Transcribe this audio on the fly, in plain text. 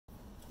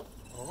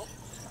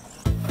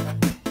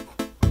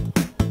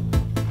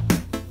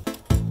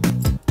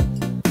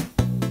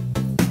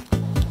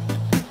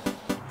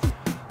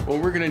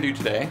what we're gonna do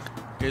today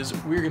is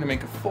we're gonna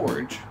make a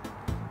forge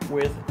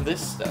with this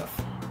stuff.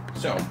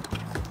 So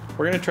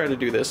we're gonna try to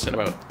do this in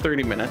about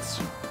 30 minutes,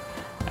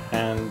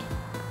 and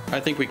I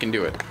think we can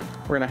do it.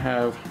 We're gonna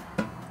have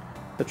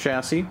the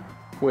chassis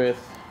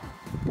with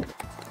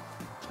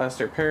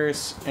plaster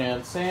Paris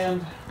and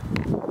sand.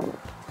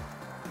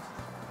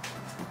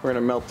 We're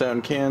gonna melt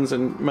down cans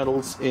and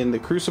metals in the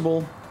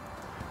crucible.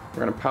 We're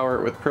gonna power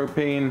it with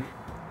propane.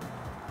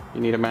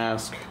 You need a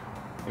mask.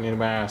 You need a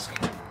mask.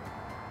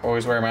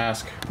 Always wear a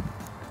mask.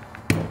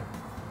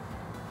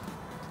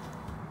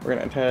 We're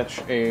gonna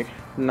attach a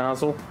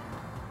nozzle.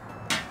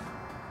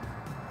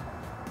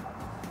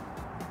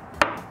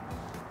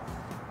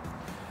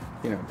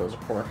 You know what those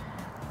are for.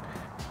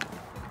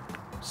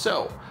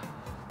 So,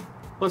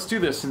 let's do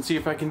this and see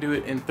if I can do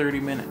it in 30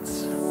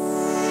 minutes.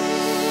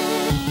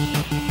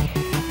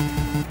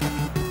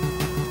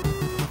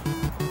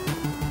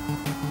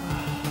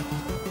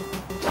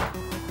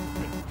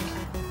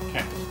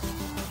 Okay.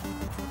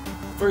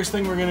 First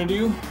thing we're gonna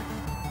do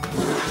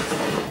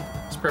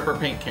is prep our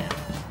paint can.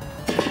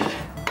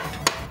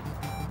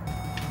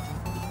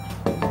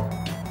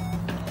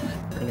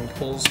 We're gonna need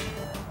holes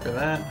for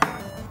that.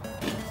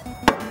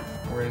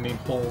 We're gonna need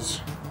holes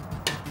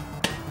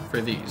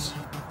for these.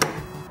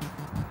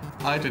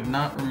 I did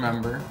not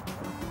remember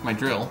my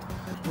drill.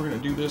 We're gonna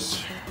do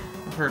this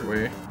the hard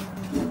way.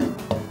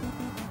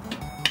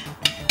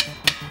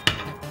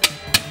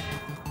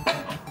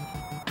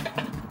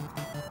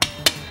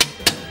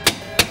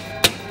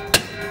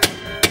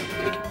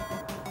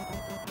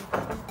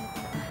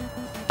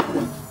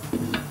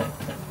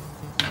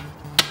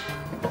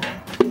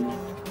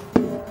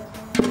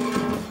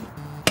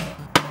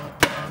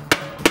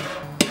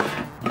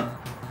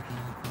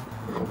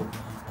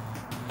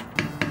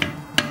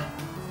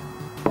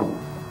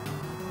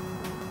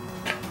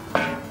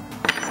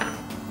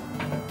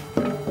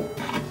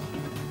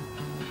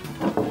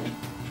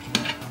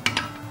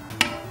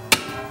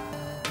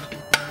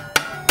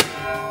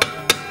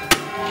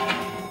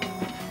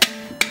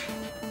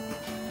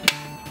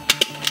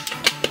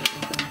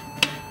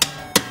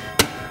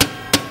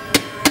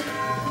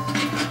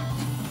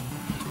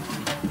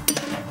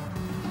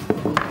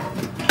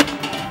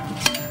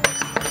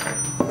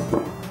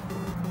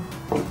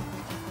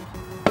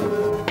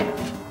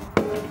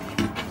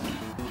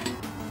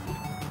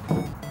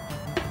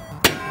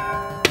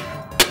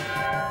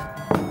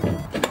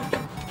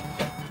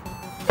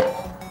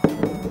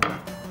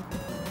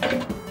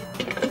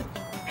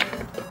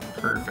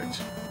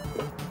 Perfect.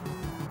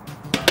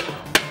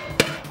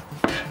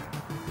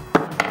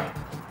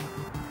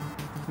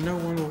 No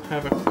one will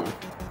have a clue.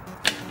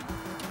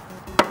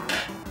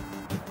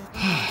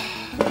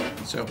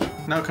 So,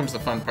 now comes the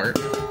fun part.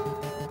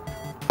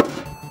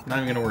 Not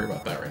even gonna worry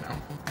about that right now.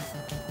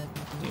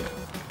 Yeah.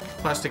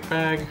 Plastic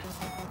bag.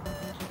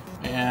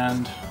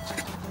 And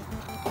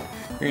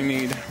you're gonna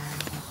need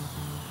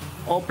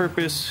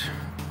all-purpose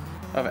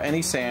of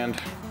any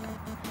sand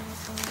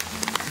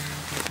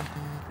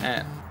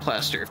and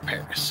plaster of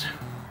Paris.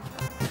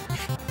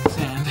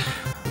 Sand.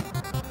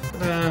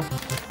 Ta-da.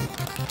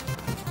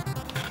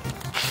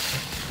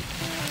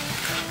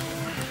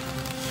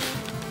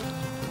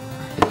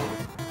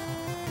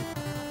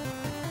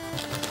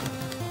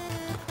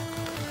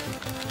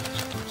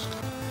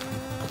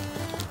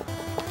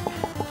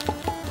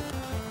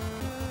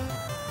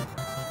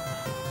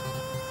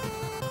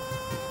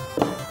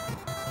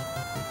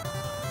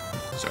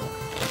 So,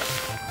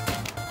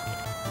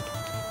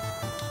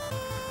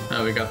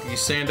 now we got the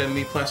sand and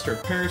the plaster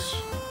of Paris.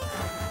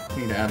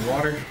 We need to add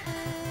water.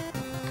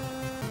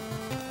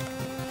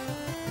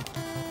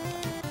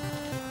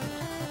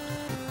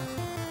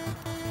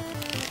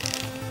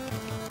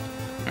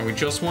 And we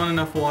just want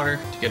enough water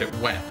to get it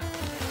wet.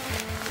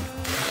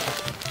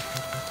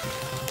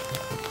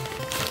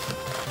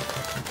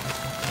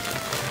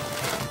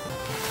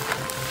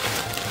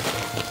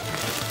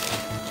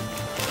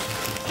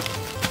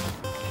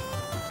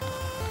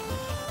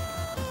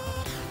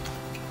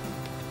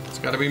 It's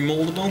got to be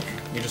moldable.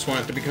 You just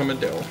want it to become a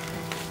dough.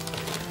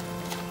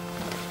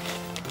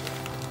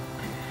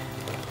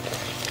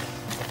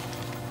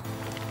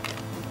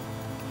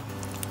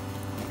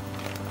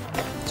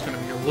 It's going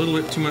to be a little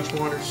bit too much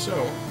water, so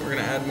we're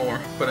going to add more,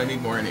 but I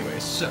need more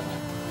anyways, so.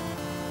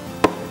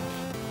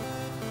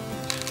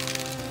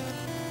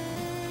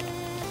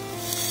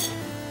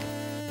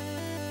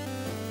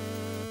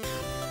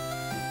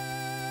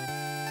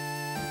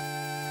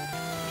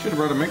 Should have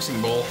brought a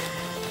mixing bowl.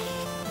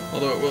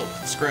 Although it will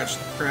scratch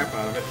the crap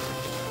out of it.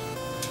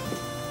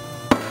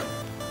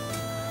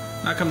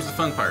 Now comes the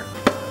fun part.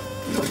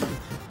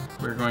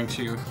 We're going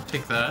to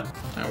take that.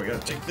 Now we gotta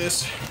take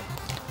this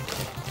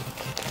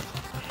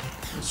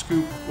and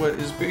scoop what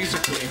is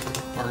basically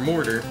our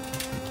mortar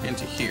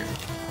into here.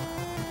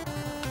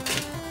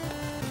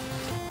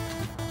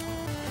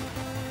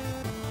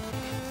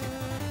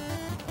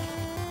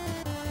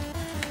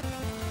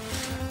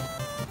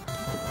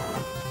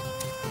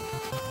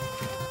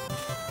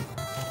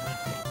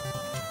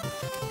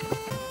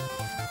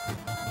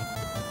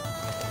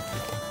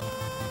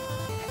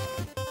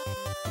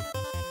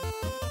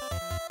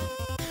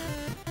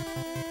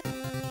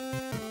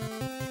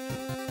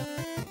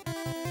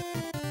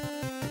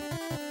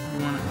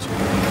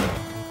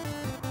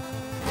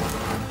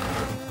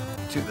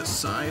 to the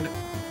side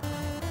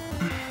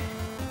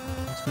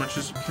as much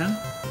as you can,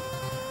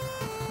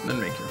 and then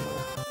make your hole.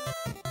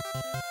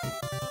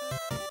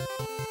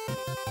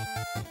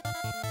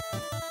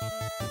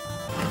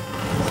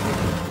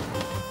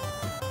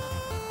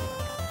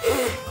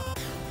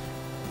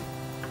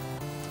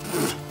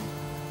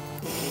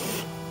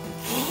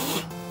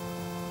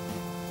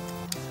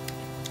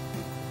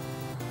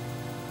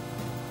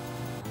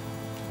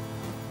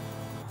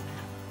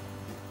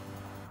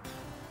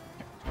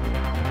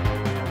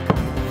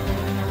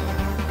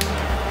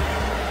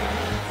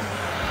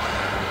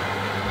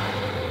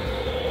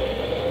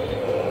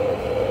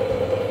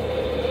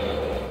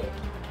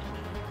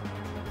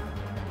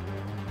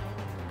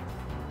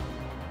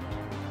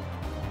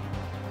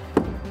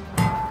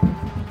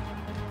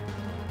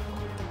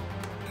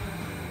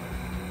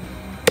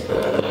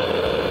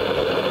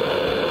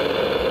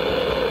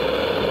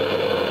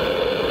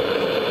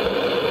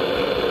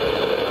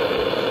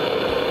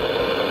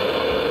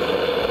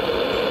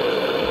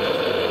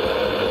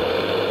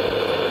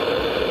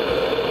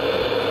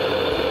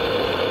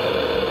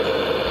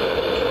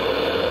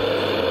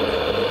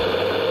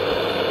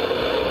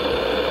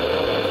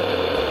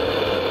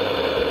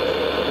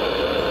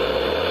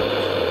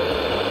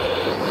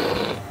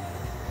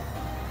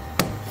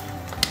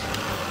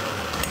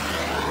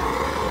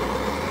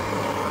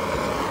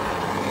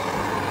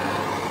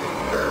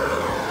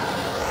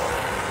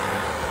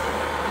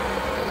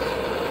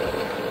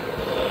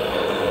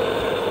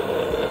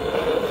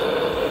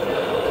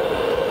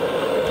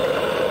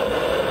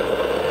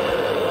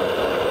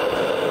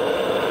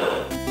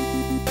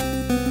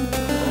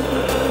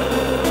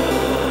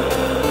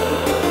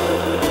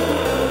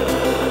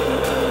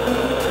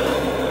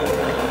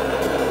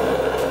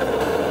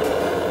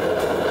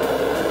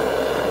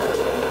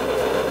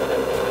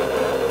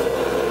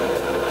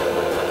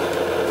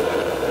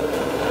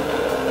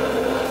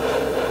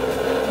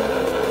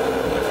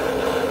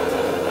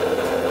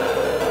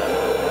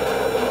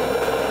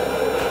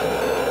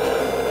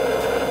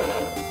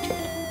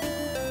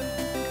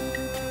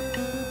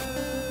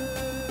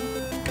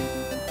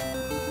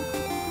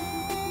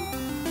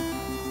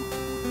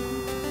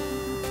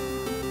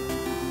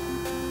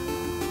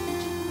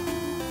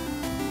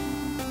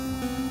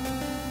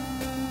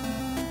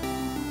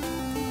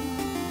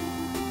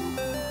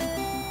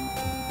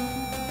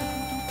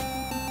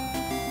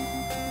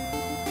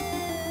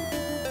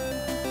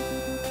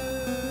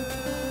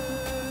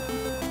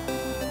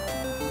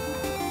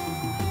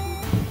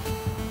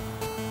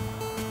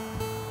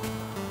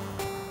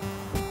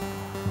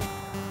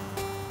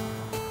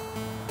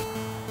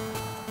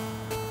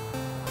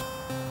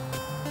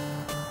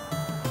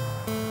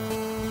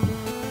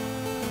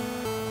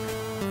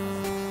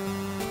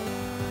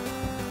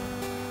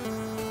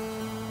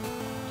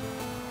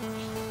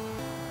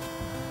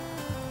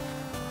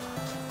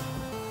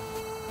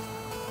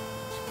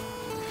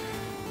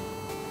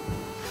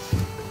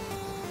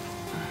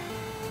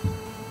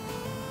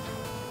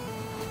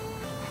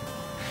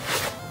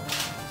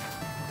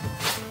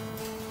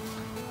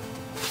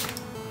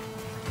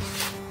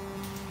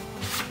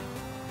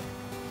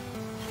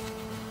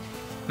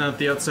 Now that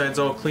the outside's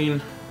all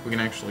clean, we can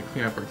actually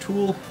clean up our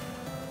tool,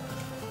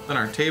 then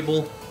our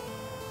table,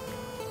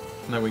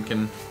 and then we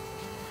can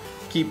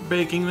keep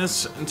baking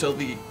this until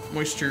the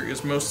moisture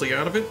is mostly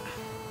out of it,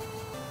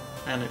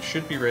 and it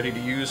should be ready to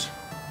use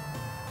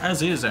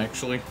as is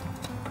actually.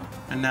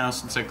 And now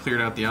since I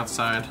cleared out the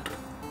outside,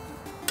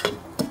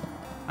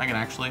 I can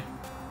actually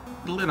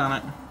put a lid on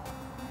it,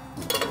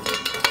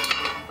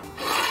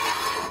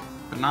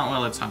 but not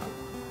while it's hot.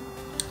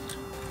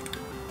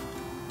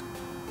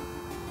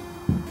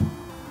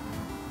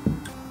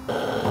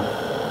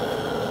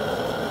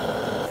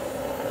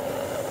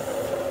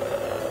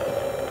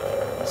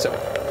 So,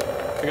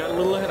 I got a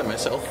little ahead of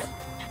myself.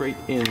 Right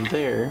in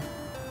there,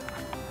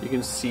 you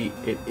can see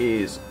it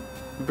is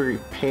very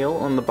pale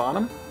on the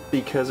bottom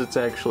because it's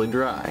actually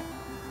dry.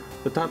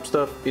 The top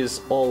stuff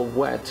is all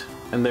wet,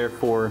 and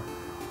therefore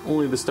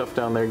only the stuff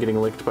down there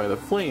getting licked by the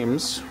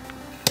flames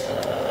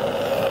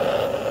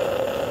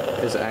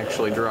is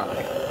actually dry.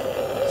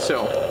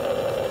 So,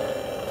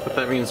 what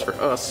that means for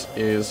us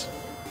is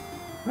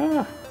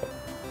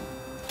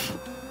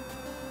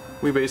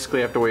we basically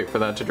have to wait for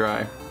that to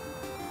dry.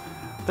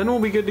 Then we'll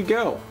be good to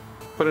go.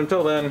 But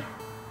until then,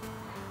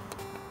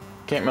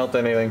 can't melt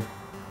anything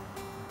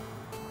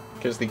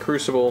because the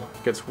crucible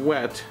gets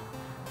wet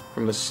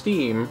from the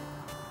steam,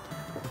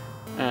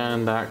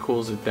 and that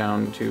cools it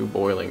down to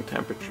boiling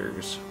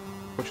temperatures,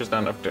 which is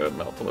not enough to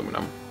melt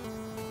aluminum.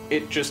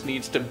 It just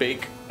needs to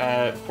bake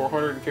at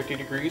 450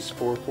 degrees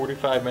for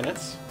 45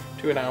 minutes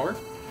to an hour.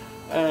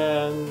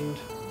 And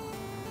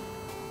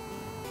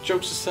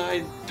jokes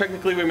aside,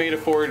 technically we made a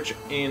forge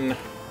in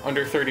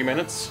under 30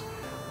 minutes,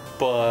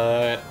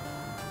 but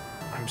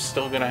I'm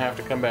still gonna have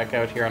to come back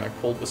out here on a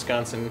cold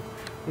Wisconsin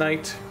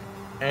night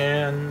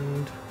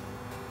and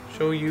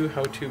show you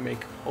how to make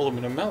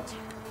aluminum melt.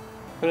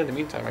 But in the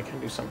meantime, I can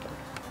do something.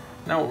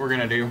 Now what we're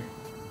gonna do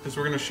is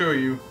we're gonna show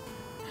you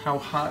how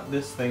hot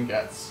this thing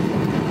gets.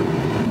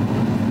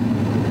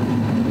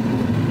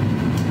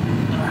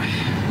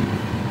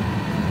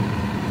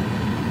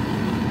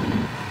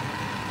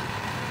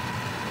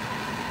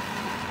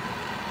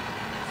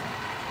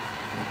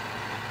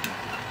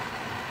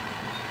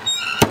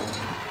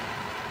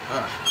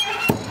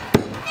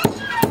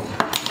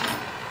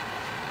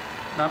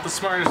 Not the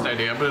smartest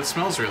idea, but it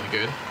smells really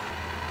good.